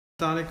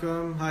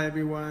Assalamualaikum. Hi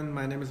everyone.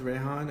 My name is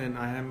Rehan and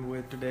I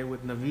am today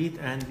with Naveed,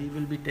 and we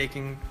will be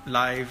taking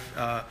live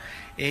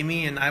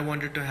Amy, and I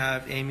wanted to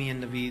have Amy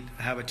and Naveed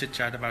have a chit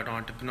chat about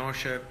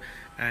entrepreneurship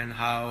and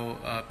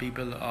how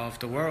people of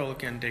the world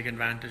can take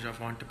advantage of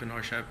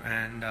entrepreneurship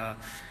and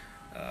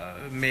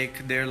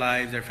make their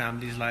lives, their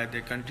families' lives,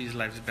 their country's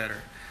lives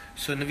better.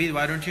 So Naveed,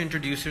 why don't you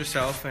introduce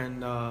yourself,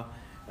 and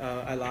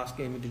I'll ask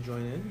Amy to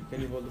join in.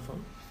 Can you hold the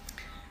phone?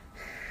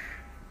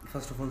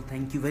 First of all,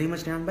 thank you very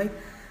much, Rehan bhai.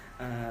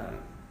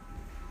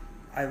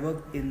 I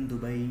worked in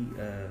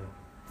Dubai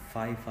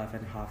five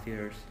and a half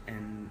years,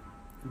 and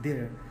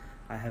there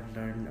I have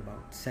learned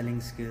about selling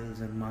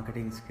skills and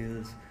marketing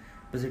skills,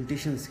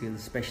 presentation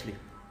skills, especially.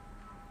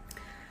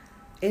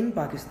 In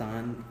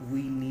Pakistan,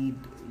 we need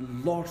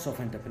lots of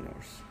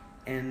entrepreneurs,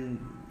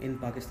 and in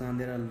Pakistan,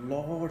 there are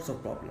lots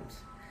of problems.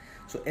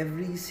 So,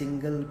 every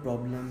single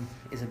problem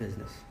is a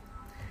business.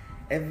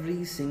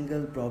 Every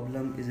single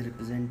problem is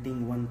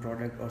representing one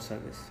product or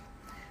service.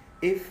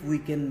 If we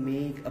can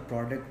make a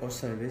product or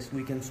service,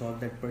 we can solve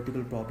that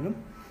particular problem.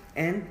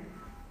 And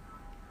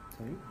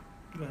sorry,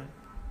 Go ahead.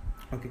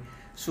 okay,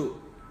 so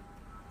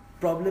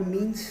problem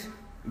means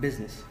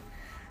business.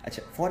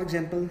 Achha, for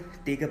example,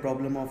 take a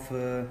problem of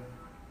okay,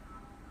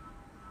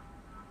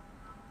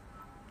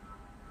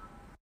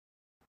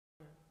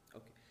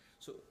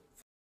 so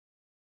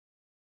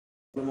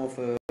problem of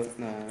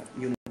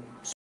you know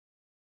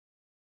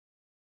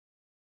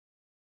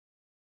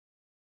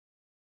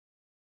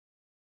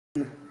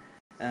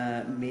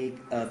make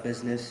a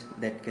business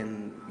that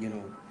can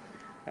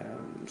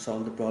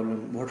solve the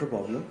problem, water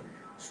problem.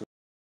 So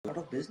a lot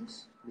of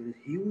business, there is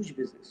huge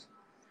business.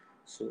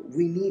 So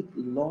we need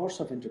lots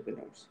of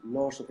entrepreneurs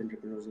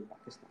in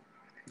Pakistan.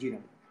 You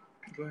know.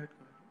 Go ahead.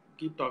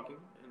 Keep talking,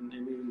 and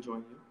Amy will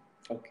join you.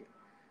 Okay.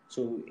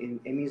 So in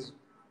Emmy's.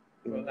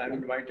 Well, I've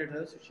invited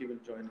her, so she will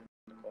join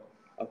the call.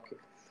 Okay.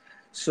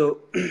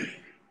 So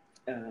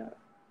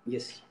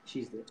yes,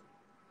 she's there.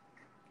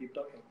 Keep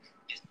talking.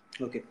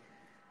 Okay.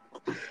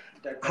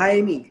 Hi,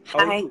 Amy. How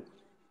are Hi. you?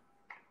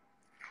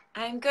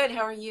 I'm good.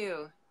 How are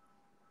you?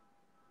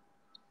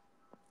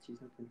 She's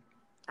not coming.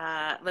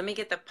 Let me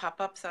get the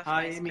pop-ups off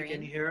Hi, my Amy. screen.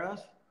 Can you hear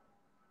us?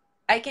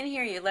 I can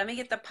hear you. Let me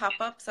get the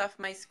pop-ups off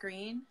my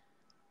screen.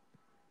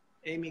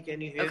 Amy,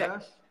 can you hear Okay.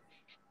 us?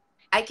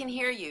 I can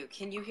hear you.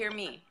 Can you hear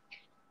me?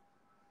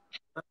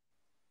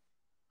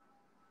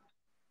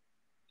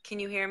 Can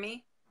you hear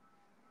me?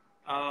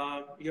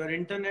 Your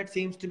internet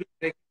seems to be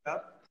breaking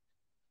up.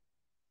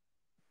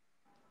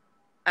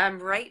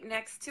 I'm right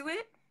next to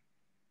it.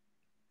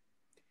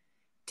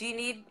 Do you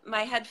need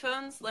my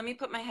headphones? Let me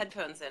put my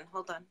headphones in.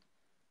 Hold on.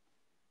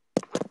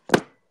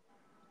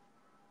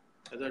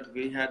 I thought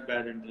we had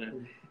bad internet.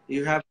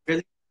 You have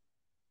really.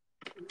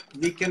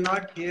 We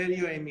cannot hear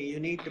you, Amy. You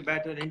need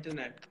better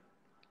internet.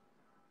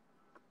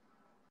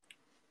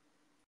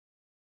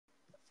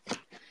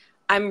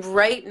 I'm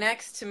right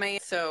next to my,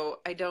 so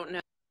I don't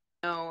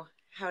know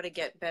how to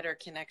get better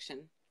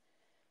connection.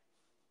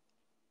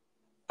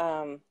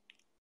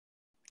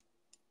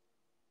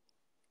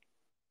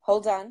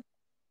 Hold on.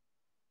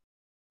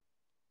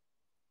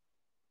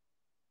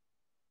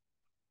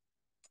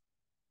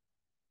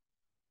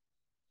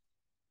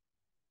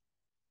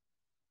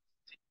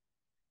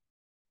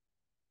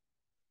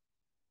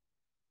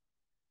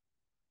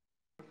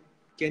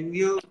 Can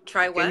you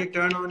Try Can you what?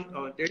 turn on?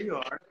 Oh, there you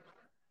are.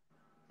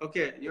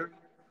 Okay,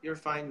 you're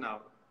fine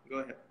now. Go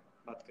ahead.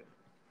 बात करें.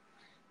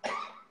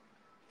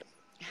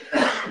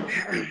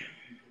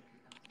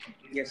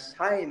 Yes.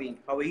 Hi, Amy.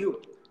 How are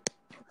you?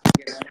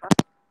 Yes.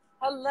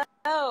 Hello.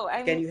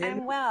 Can you hear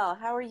me? I'm well.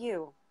 How are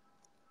you?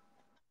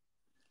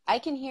 I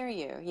can hear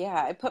you.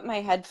 Yeah, I put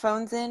my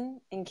headphones in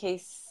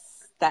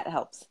case that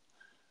helps.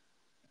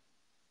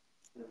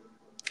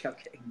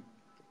 Okay.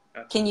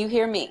 Can you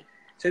hear me?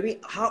 So, Amy,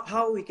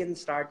 how we can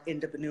start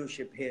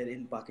entrepreneurship here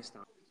in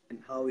Pakistan,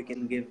 and how we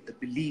can give the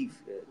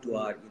belief to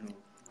our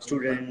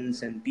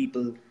students and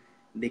people,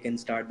 they can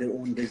start their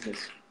own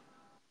business.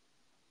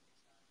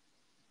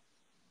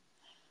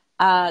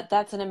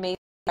 That's an amazing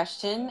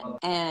question.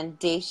 And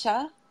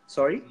Daisha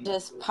Sorry.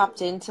 just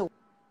popped in to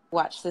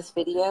watch this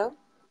video.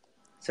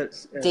 So,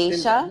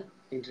 Daisha,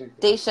 internet.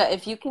 Daisha,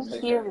 if you can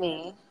hear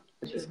me,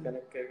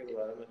 Disconnect करके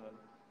दोबारा में डालो.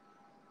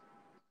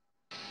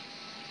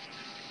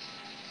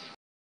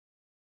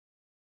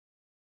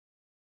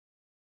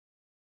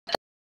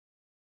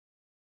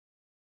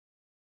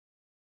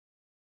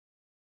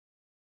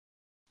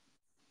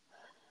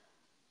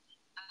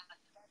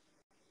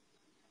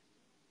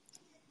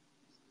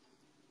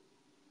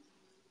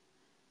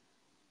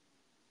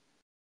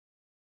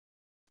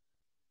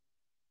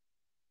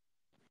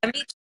 let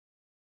me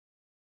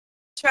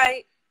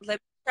try. Let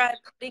me try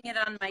putting it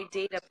on my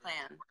data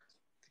plan.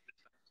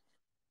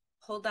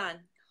 Hold on.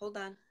 Hold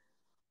on.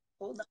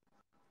 Hold on.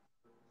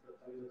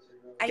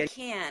 I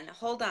can.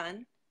 Hold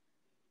on.